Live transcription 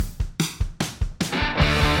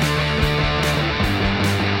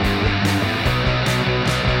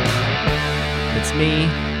me.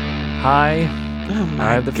 Hi. Oh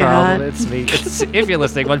my I'm the God. problem. It's me. If you're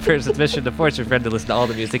listening, one person's mission to force your friend to listen to all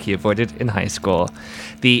the music he avoided in high school.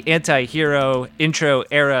 The anti-hero intro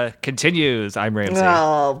era continues. I'm Ramsey.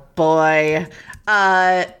 Oh boy.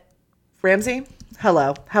 Ramsey,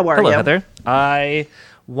 hello. How are you? Hello, Heather. I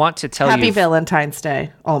want to tell you. Happy Valentine's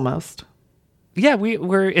Day, almost. Yeah,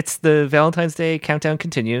 we're. It's the Valentine's Day countdown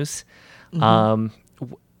continues. I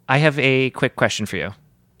have a quick question for you.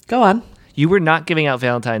 Go on. You were not giving out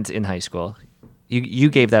Valentines in high school. You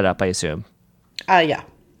gave that up, I assume. Yeah,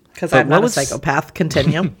 because I'm not a psychopath.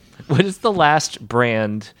 Continue. What is the last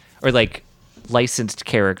brand or like licensed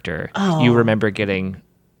character you remember getting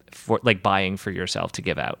for like buying for yourself to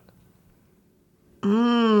give out?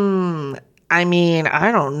 I mean,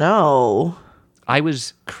 I don't know. I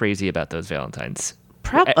was crazy about those Valentines.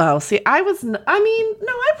 I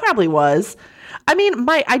probably was. I mean,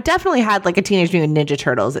 I definitely had like a Teenage Mutant Ninja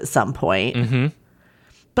Turtles at some point. Mm-hmm.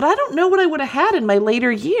 But I don't know what I would have had in my later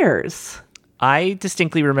years. I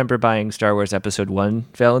distinctly remember buying Star Wars Episode 1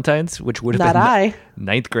 Valentines, which would have been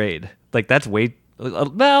ninth grade. Like, that's way...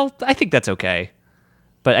 Well, I think that's okay.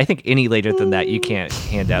 But I think any later than that, you can't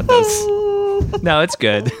hand out those. No, it's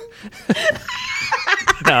good.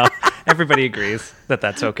 No, everybody agrees that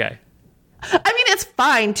that's okay. I mean, it's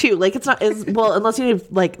fine, too. Like, it's not as... Well, unless you,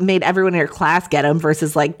 like, made everyone in your class get them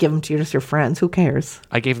versus, like, give them to just your friends. Who cares?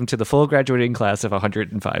 I gave them to the full graduating class of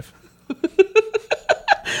 105.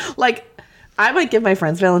 Like, I might give my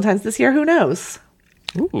friends Valentine's this year. Who knows?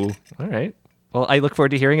 Ooh, all right. Well, I look forward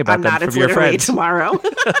to hearing about them from your friends. Tomorrow.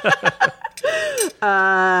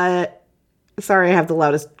 Sorry, I have the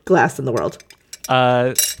loudest glass in the world.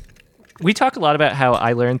 We talk a lot about how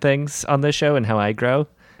I learn things on this show and how I grow.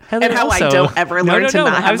 Heather and how I don't ever learn to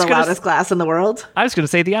not have the loudest glass in the world. I was going to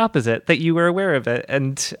say the opposite, that you were aware of it,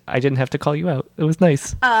 and I didn't have to call you out. It was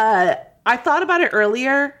nice. I thought about it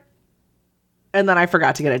earlier, and then I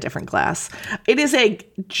forgot to get a different glass. It is a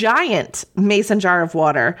giant mason jar of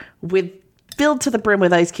water filled to the brim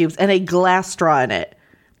with ice cubes and a glass straw in it.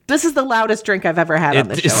 This is the loudest drink I've ever had on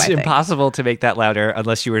the show, It's impossible to make that louder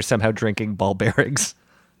unless you were somehow drinking ball bearings.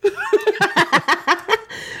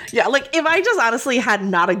 Yeah, like if I just honestly had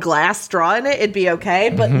not a glass straw in it, it'd be okay.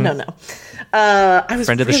 But no. I was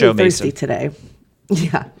Friend of the really show, thirsty Mason. today.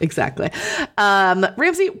 Yeah, exactly.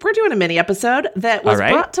 Ramsey, we're doing a mini episode that was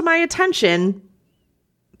brought to my attention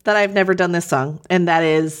that I've never done this song, and that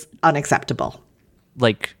is Unacceptable.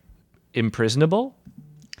 Like, imprisonable?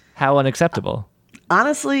 How unacceptable?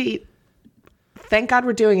 Honestly, thank God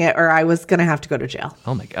we're doing it, or I was going to have to go to jail.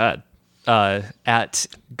 Oh my God. At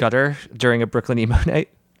Gutter during a Brooklyn emo night?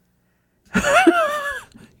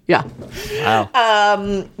 Yeah.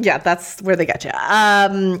 Wow. Yeah, that's where they get you.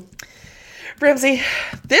 Ramsey,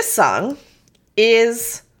 this song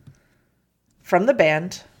is from the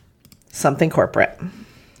band Something Corporate.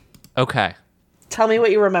 Okay. Tell me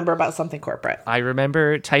what you remember about Something Corporate. I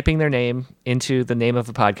remember typing their name into the name of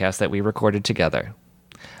a podcast that we recorded together.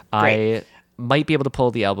 Great. I might be able to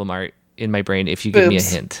pull the album art in my brain if you give me a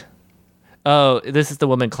hint. Oh, this is the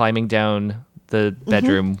woman climbing down the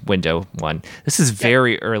bedroom window one. This is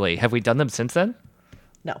very early. Have we done them since then?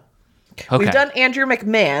 No. Okay. We've done Andrew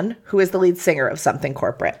McMahon, who is the lead singer of Something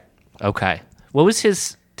Corporate. Okay. What was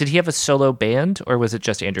his... Did he have a solo band, or was it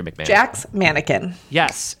just Andrew McMahon? Jack's Mannequin.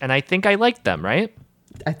 Yes, and I think I liked them, right?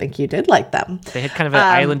 I think you did like them. They had kind of an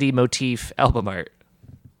islandy motif album art.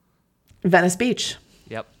 Venice Beach.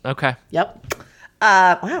 Yep. Okay. Yep.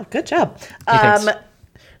 Wow, good job. Thanks.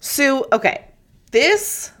 So, okay.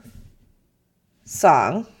 This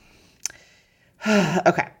song...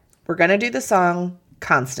 Okay. We're going to do the song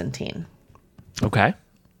Constantine. Okay.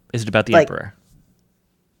 Is it about the Emperor?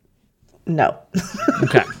 No.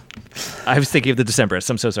 Okay. I was thinking of the Decemberists.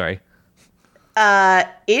 I'm so sorry.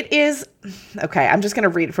 It is... Okay, I'm just going to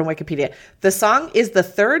read it from Wikipedia. The song is the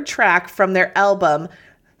third track from their album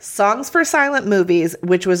Songs for Silent Movies,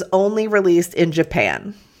 which was only released in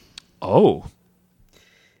Japan. Oh.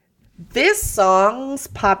 This song's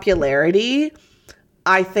popularity,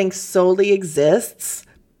 I think, solely exists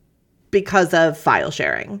because of file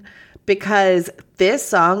sharing. Because this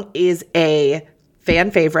song is a fan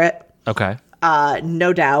favorite. Okay.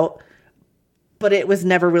 No doubt. But it was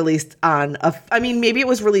never released on maybe it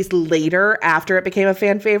was released later after it became a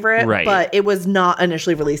fan favorite. Right. But it was not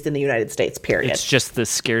initially released in the United States, period. It's just the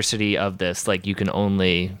scarcity of this. Like, you can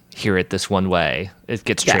only hear it this one way. It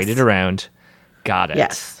gets traded around. Got it.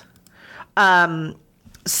 Yes.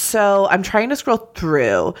 So I'm trying to scroll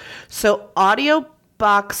through. So Audio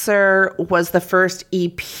Boxer was the first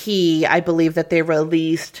EP, I believe, that they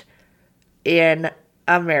released in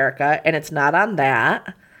America, and it's not on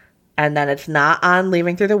that. And then it's not on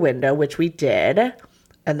Leaving Through the Window, which we did.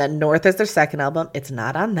 And then North is their second album. It's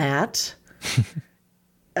not on that.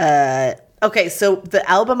 Okay, so the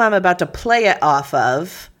album I'm about to play it off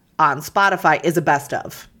of on Spotify is a best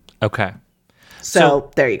of. Okay.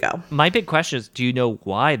 So there you go. My big question is, do you know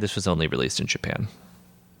why this was only released in Japan?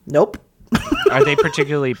 Nope. Are they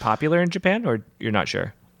particularly popular in Japan, or you're not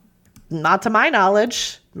sure? Not to my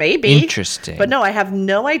knowledge. Maybe. Interesting. But no, I have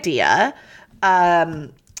no idea.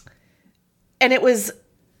 And this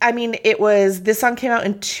song came out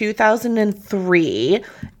in 2003,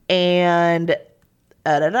 and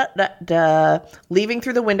Leaving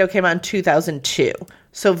Through the Window came out in 2002.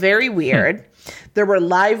 So very weird. There were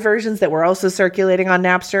live versions that were also circulating on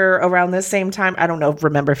Napster around the same time. I don't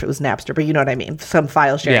remember if it was Napster, but you know what I mean. Some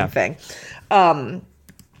file sharing thing.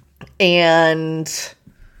 And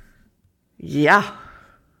yeah.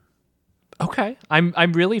 Okay.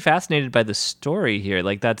 I'm really fascinated by the story here.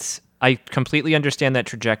 Like I completely understand that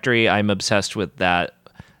trajectory. I'm obsessed with that.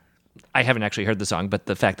 I haven't actually heard the song, but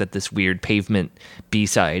the fact that this weird Pavement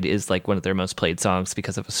B-side is like one of their most played songs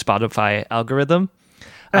because of a Spotify algorithm,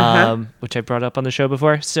 which I brought up on the show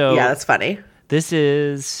before. So yeah, that's funny. This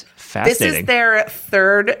is fascinating. This is their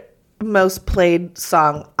third most played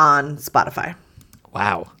song on Spotify.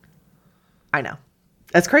 Wow. I know.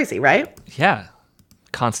 That's crazy, right? Yeah.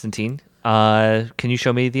 Constantine, can you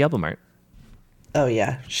show me the album art? Oh,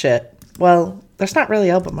 yeah. Shit. Well, there's not really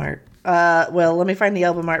album art. Well, let me find the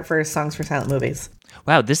album art for Songs for Silent Movies.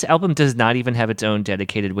 Wow, this album does not even have its own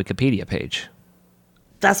dedicated Wikipedia page.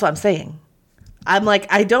 That's what I'm saying. I'm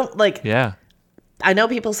like, I don't like... Yeah. I know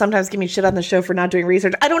people sometimes give me shit on the show for not doing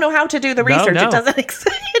research. I don't know how to do the research. No. It doesn't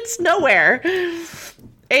exist. It's nowhere.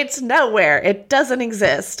 It's nowhere. It doesn't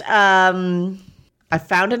exist. I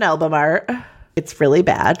found an album art. It's really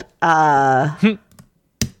bad.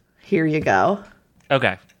 Here you go.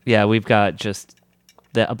 Okay. Yeah, we've got just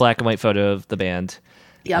a black and white photo of the band.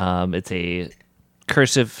 Yep. It's a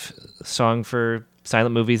cursive song for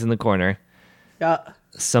silent movies in the corner. Yeah.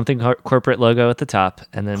 Something corporate logo at the top,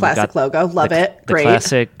 and then classic logo. Love it. Great. The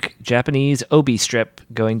classic Japanese obi strip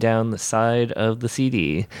going down the side of the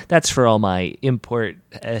CD. That's for all my import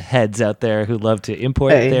heads out there who love to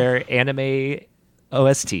import their anime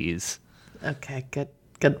OSTs. Okay, good.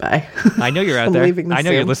 Goodbye. I know you're out there. I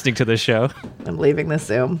know you're listening to this show. I'm leaving the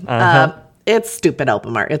Zoom. It's stupid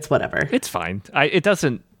album art. It's whatever. It's fine. It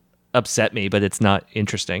doesn't upset me, but it's not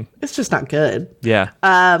interesting. It's just not good. Yeah.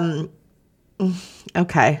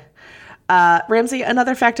 Okay. Ramsey,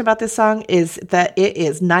 another fact about this song is that it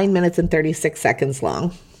is 9 minutes and 36 seconds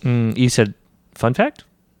long. You said fun fact?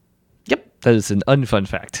 Yep. That is an unfun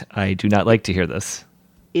fact. I do not like to hear this.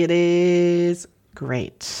 It is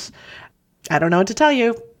great. I don't know what to tell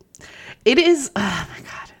you. It is, oh my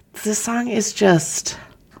God. This song is just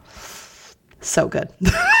so good.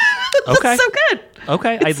 Okay. So good.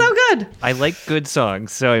 Okay. It's so good. I like good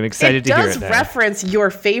songs, so I'm excited to hear it now. It does reference your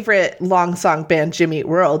favorite long song band, Jimmy Eat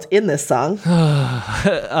World, in this song.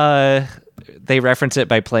 They reference it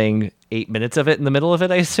by playing 8 minutes of it in the middle of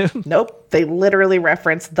it, I assume? Nope. They literally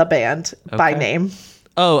reference the band by name.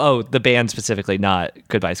 Oh, the band specifically, not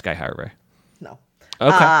Goodbye Sky Harbor. No.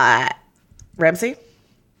 Okay. Ramsey,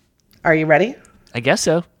 are you ready? I guess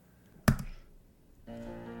so.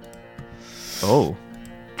 Oh,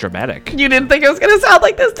 dramatic. You didn't think it was going to sound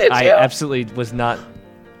like this, did you? I absolutely was not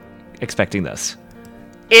expecting this.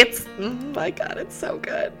 Oh my God, it's so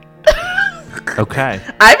good. Okay.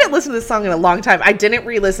 I haven't listened to this song in a long time. I didn't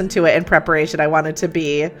re-listen to it in preparation. I wanted to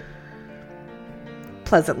be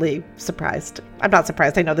pleasantly surprised. I'm not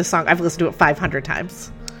surprised. I know this song. I've listened to it 500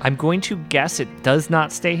 times. I'm going to guess it does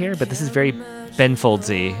not stay here, but this is very Ben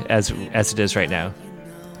Foldsy as it is right now.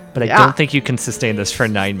 But I don't think you can sustain this for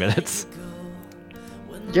 9 minutes.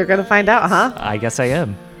 You're going to find out, huh? I guess I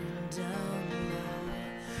am.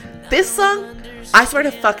 This song, I swear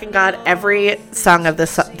to fucking God, every song of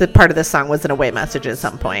this, the part of this song was an away message at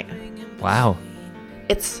some point. Wow.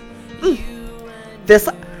 It's this.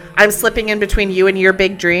 I'm slipping in between you and your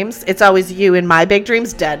big dreams. It's always you and my big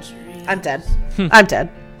dreams. Dead. I'm dead. I'm dead.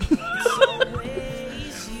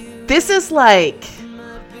 This is like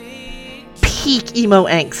peak emo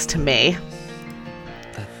angst to me.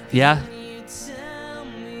 Yeah.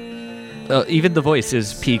 Even the voice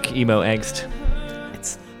is peak emo angst.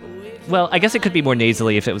 Well, I guess it could be more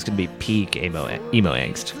nasally if it was going to be peak emo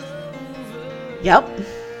angst. Yep.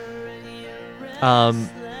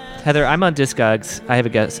 Heather, I'm on Discogs. I have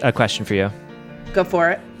a question for you. Go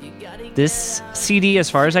for it. This CD, as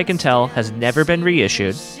far as I can tell, has never been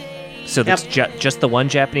reissued. So that's just the one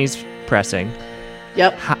Japanese pressing.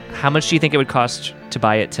 Yep. How much do you think it would cost to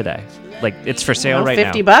buy it today? Like, it's for sale right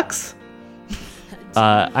now. $50?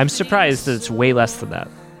 I'm surprised that it's way less than that.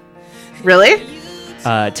 Really?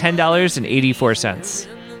 $10.84.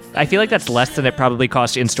 I feel like that's less than it probably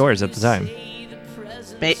cost in stores at the time.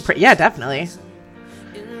 Yeah, definitely.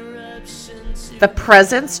 The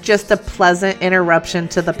present's just a pleasant interruption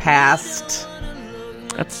to the past.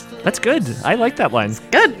 That's good. I like that line.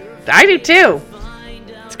 Good. I do too.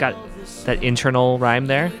 It's got that internal rhyme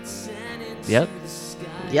there. Yep.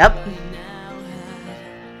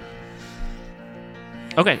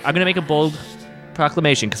 Okay, I'm gonna make a bold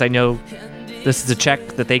proclamation because I know this is a check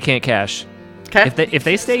that they can't cash. Okay. If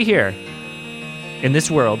they stay here in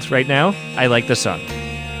this world right now, I like this song.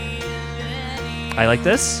 I like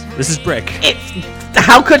this. This is Brick.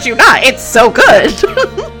 How could you not? It's so good.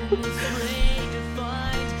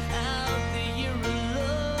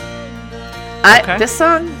 Okay. This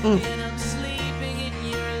song.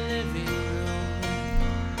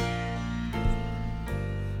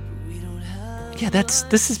 Yeah,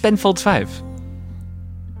 this is Ben Folds 5.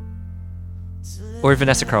 Or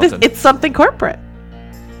Vanessa Carlton. It's something corporate.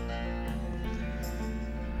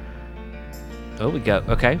 Oh, we go.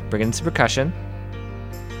 Okay, bring in some percussion.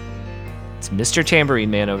 It's Mr. Tambourine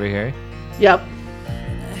Man over here. Yep.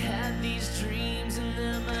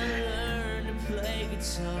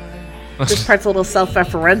 This part's a little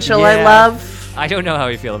self-referential. Yeah. I love. I don't know how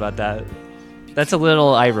you feel about that. That's a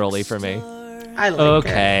little eye-rolly for me. I like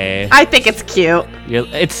it. I think it's cute.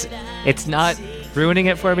 It's not ruining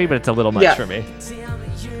it for me, but it's a little much for me.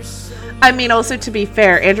 I mean, also to be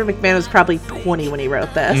fair, Andrew McMahon was probably 20 when he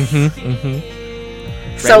wrote this.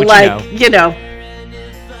 So, like, you know.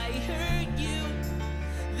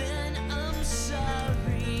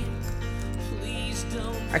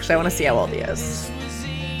 Actually, I want to see how old he is.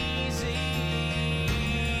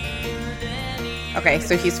 Okay,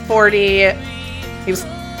 so he's 40. He was.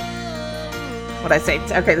 What'd I say?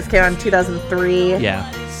 Okay, this came out in 2003. Yeah.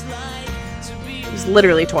 He's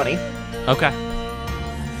literally 20. Okay.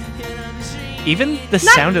 Even the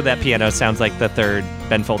sound of that piano sounds like the third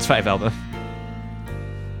Ben Folds 5 album.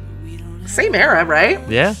 Same era, right?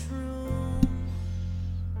 Yeah.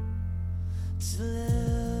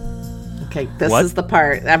 Okay, this is the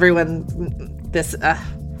part. Everyone,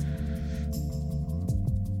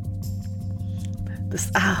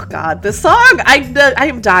 oh God, this song, I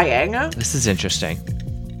am dying. This is interesting.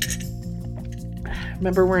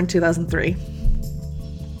 Remember, we're in 2003.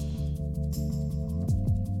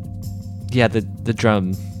 Yeah, the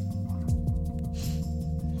drum.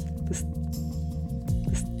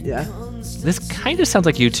 This kind of sounds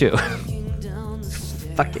like you too.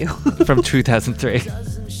 Fuck you. From 2003.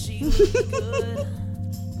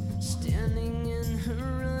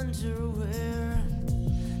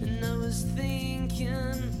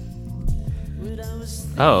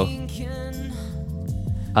 Oh.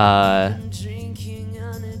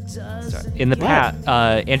 Sorry. In the past,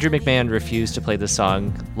 Andrew McMahon refused to play the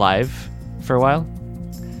song live for a while.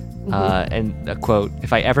 And a quote,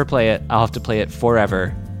 "If I ever play it, I'll have to play it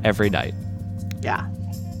forever, every night." Yeah.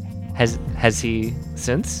 Has he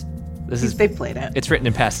since? They played it. It's written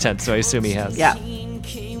in past tense, so I assume he has. Yeah.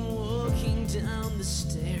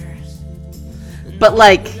 But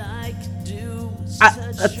like,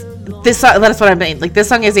 this song, that's what I mean. Like, this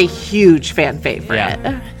song is a huge fan favorite.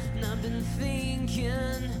 Yeah.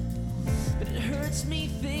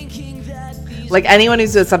 Like, anyone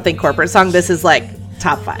who's doing something corporate song, this is like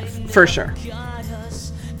top 5 for sure.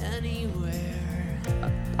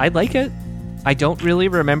 I like it. I don't really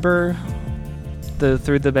remember the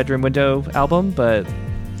Through the Bedroom Window album, but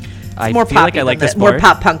I feel like I like this more. More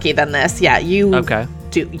pop punky than this. Yeah, you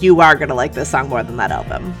are gonna like this song more than that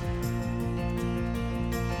album.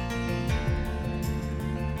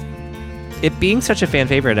 It being such a fan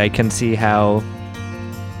favorite, I can see how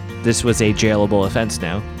this was a jailable offense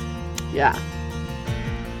now. Yeah.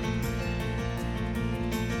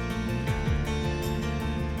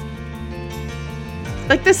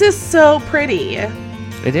 Like, this is so pretty.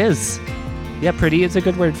 It is. Yeah, pretty is a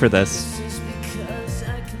good word for this.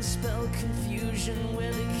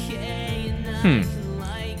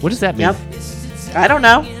 What does that mean? Yep. I don't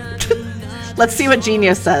know. Let's see what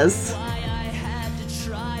Genius says.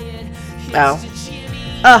 Oh,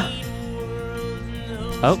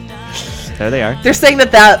 there they are. They're saying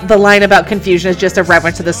that the line about confusion is just a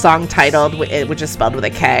reference to the song titled, which is spelled with a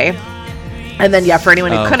K. And then, for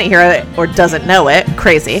anyone who couldn't hear it or doesn't know it,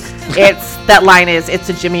 crazy. That line is, "It's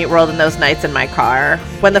a Jimmy Eat World in those nights in my car.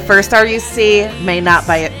 When the first star you see may not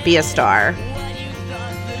be a star."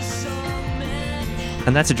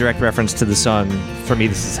 And that's a direct reference to the song "For Me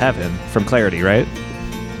This Is Heaven" from Clarity, right?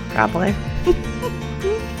 Probably.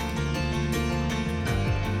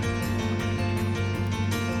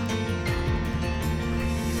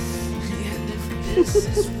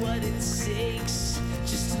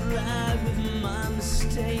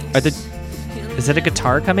 Is it a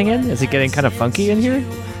guitar coming in? Is it getting kind of funky in here?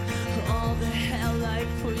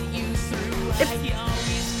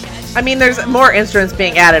 I mean, there's more instruments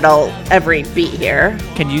being added every beat here.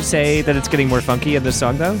 Can you say that it's getting more funky in this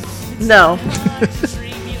song, though? No.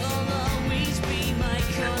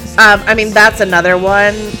 I mean, that's another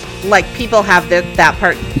one. Like, people have that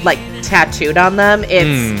part, like, tattooed on them.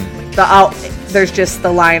 It's there's just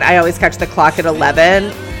the line, I always catch the clock at 11.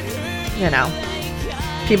 You know,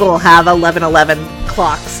 people will have 11:11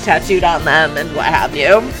 clocks tattooed on them and what have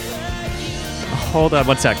you. Hold on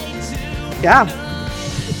one sec. Yeah.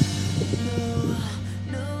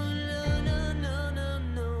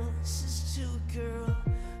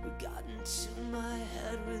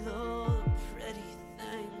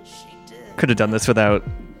 Could have done this without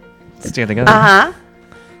standing up. Uh-huh.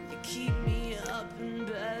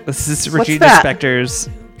 This is Regina Spektor's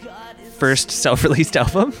first self-released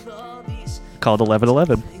album called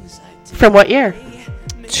 11:11. From what year?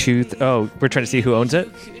 We're trying to see who owns it?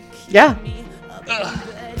 Yeah.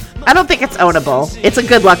 I don't think it's ownable. It's a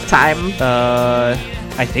good luck time.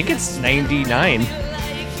 I think it's 99.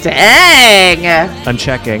 Dang. I'm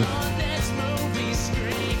checking.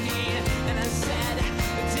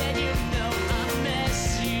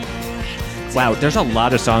 Wow, there's a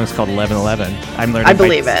lot of songs called 11:11. I'm learning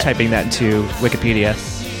by typing that into Wikipedia.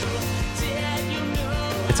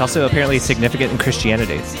 It's also apparently significant in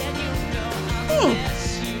Christianity.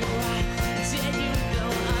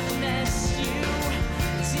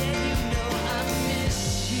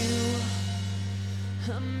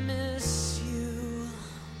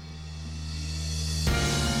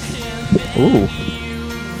 Ooh.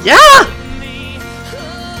 Yeah!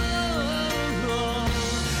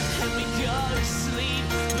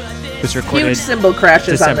 It was recorded huge cymbal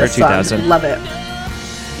crashes December on this 2000. song. Love it.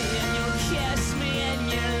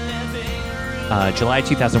 July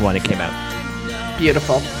 2001 it came out.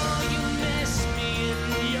 Beautiful.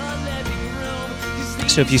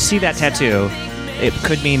 So if you see that tattoo, it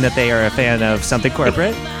could mean that they are a fan of something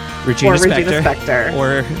corporate, Regina Spektor,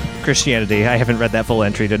 or Christianity. I haven't read that full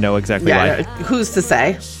entry to know exactly why. Who's to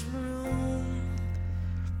say?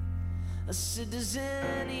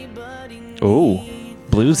 Ooh,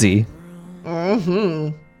 bluesy.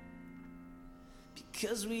 Mm-hmm.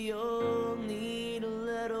 Because we all need a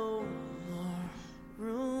little more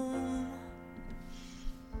room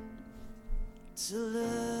to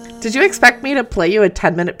love. Did you expect me to play you a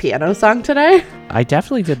 10-minute piano song today? I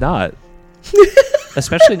definitely did not.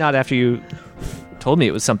 Especially not after you told me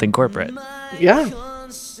it was something corporate. Yeah.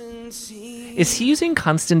 Is he using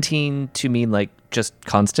Constantine to mean like just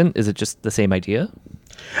constant? Is it just the same idea?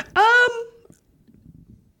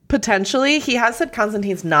 Potentially. He has said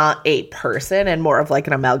Constantine's not a person and more of like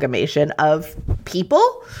an amalgamation of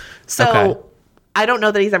people. So okay. I don't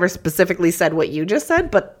know that he's ever specifically said what you just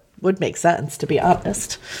said, but would make sense, to be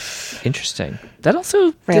honest. Interesting. That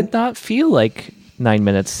also did not feel like 9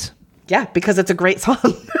 minutes. Yeah, because it's a great song.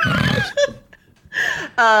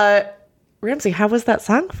 Ramsey, how was that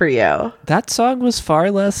song for you? That song was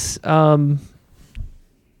far less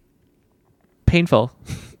painful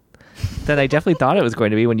than I definitely thought it was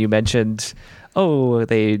going to be when you mentioned,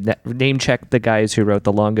 they name-checked the guys who wrote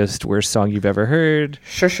the longest, worst song you've ever heard.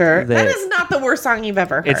 Sure. That is not the worst song you've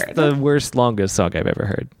ever heard. It's the worst, longest song I've ever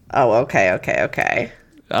heard. Oh, okay.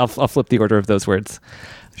 I'll flip the order of those words.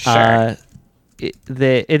 Sure.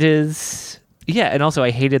 It is... Yeah, and also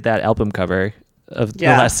I hated that album cover of the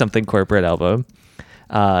last Something Corporate album.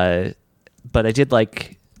 But I did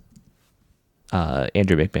like...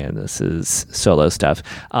 Andrew McManus's solo stuff.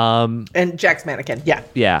 And Jack's Mannequin, yeah.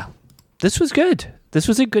 Yeah. This was good. This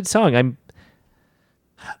was a good song.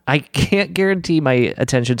 I can't guarantee my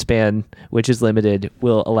attention span, which is limited,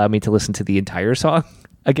 will allow me to listen to the entire song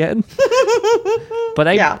again. But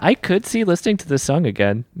I could see listening to this song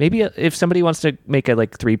again. Maybe if somebody wants to make a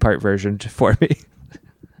 3-part version for me.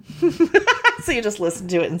 So you just listen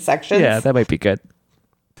to it in sections? Yeah, that might be good.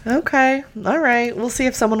 Okay. All right. We'll see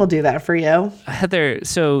if someone will do that for you. Heather,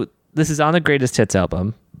 so this is on the Greatest Hits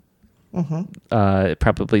album. Mm-hmm. It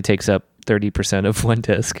probably takes up 30% of one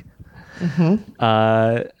disc.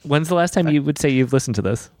 Mm-hmm. When's the last time you would say you've listened to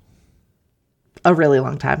this? A really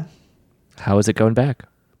long time. How is it going back?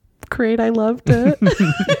 Great. I loved it.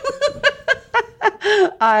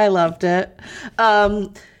 I loved it.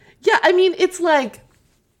 Yeah, I mean, it's like,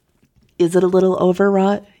 is it a little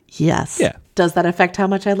overwrought? Yes. Yeah. Does that affect how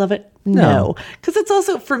much I love it? No. Because it's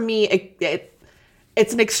also, for me,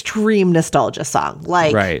 it's an extreme nostalgia song.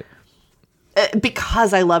 Like, right.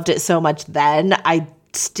 Because I loved it so much then, I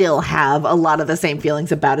still have a lot of the same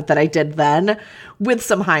feelings about it that I did then, with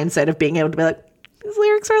some hindsight of being able to be like, these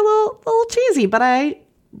lyrics are a little cheesy, but I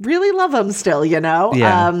really love them still, you know?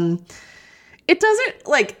 Yeah.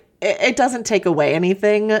 It doesn't take away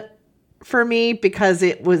anything for me because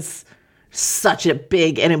it was such a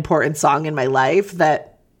big and important song in my life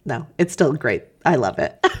that, no, it's still great. I love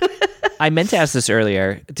it. I meant to ask this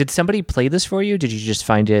earlier. Did somebody play this for you? Did you just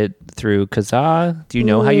find it through Kazaa? Do you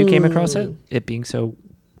know how you came across it? It being so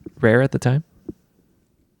rare at the time?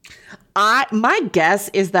 My guess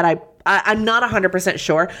is that I'm not 100%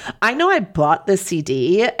 sure. I know I bought the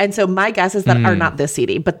CD, and so my guess is that, or not this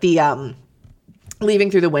CD, but the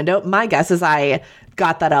Leaving Through the Window, my guess is I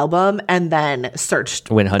got that album and then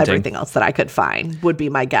searched Went hunting. everything else that I could find, would be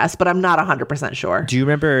my guess, but I'm not 100% sure. Do you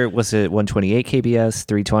remember, was it 128 KBS,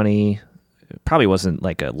 320? It probably wasn't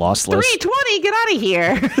like a lost list. 320, get out of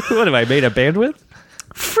here. What have I made a bandwidth?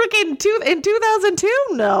 Freaking in 2002?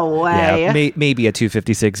 No way. Yeah, maybe a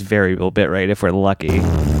 256 variable bit rate if we're lucky.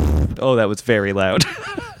 Oh, that was very loud.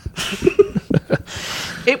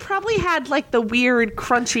 It probably had like the weird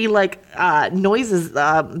crunchy like noises,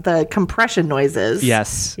 the compression noises.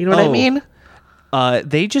 Yes. You know what I mean?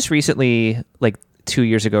 They just recently, like 2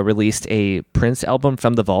 years ago, released a Prince album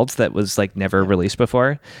from the vaults that was like never released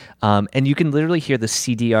before. And you can literally hear the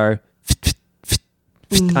CDR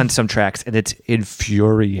on some tracks, and it's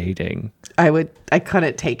infuriating. I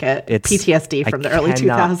couldn't take it. It's PTSD from the early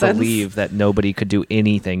 2000s. I cannot believe that nobody could do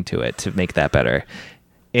anything to it to make that better.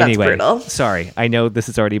 Anyway, that's brutal. Sorry. I know this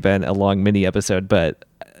has already been a long mini episode, but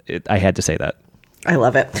I had to say that. I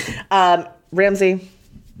love it. Ramsey,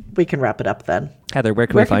 we can wrap it up then. Heather, where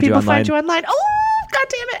can we find you online? Find you online? Oh, God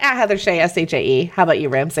damn it. At Heather Shea, SHAE. How about you,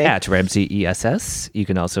 Ramsey? At Ramsey ESS. You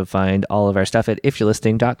can also find all of our stuff at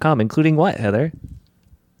ifyoulistening.com, including what, Heather?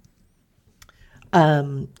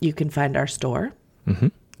 You can find our store. Mm-hmm.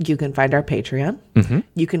 You can find our Patreon. Mm-hmm.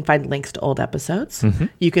 You can find links to old episodes. Mm-hmm.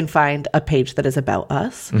 You can find a page that is about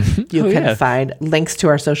us. Mm-hmm. You can find links to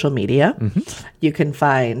our social media. Mm-hmm. You can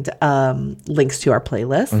find links to our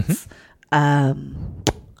playlists.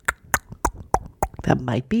 That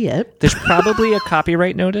might be it. There's probably a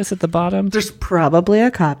copyright notice at the bottom. There's probably a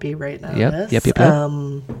copyright notice. Yep.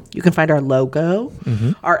 You can find our logo,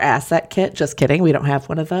 our asset kit. Just kidding. We don't have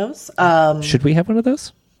one of those. Should we have one of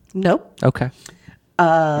those? Nope. Okay.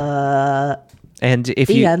 And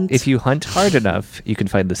if you hunt hard enough, you can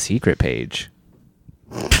find the secret page.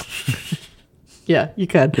 Yeah, you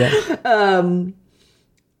could. Yeah.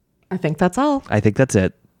 I think that's all. I think that's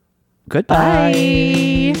it.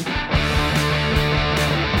 Goodbye. Bye.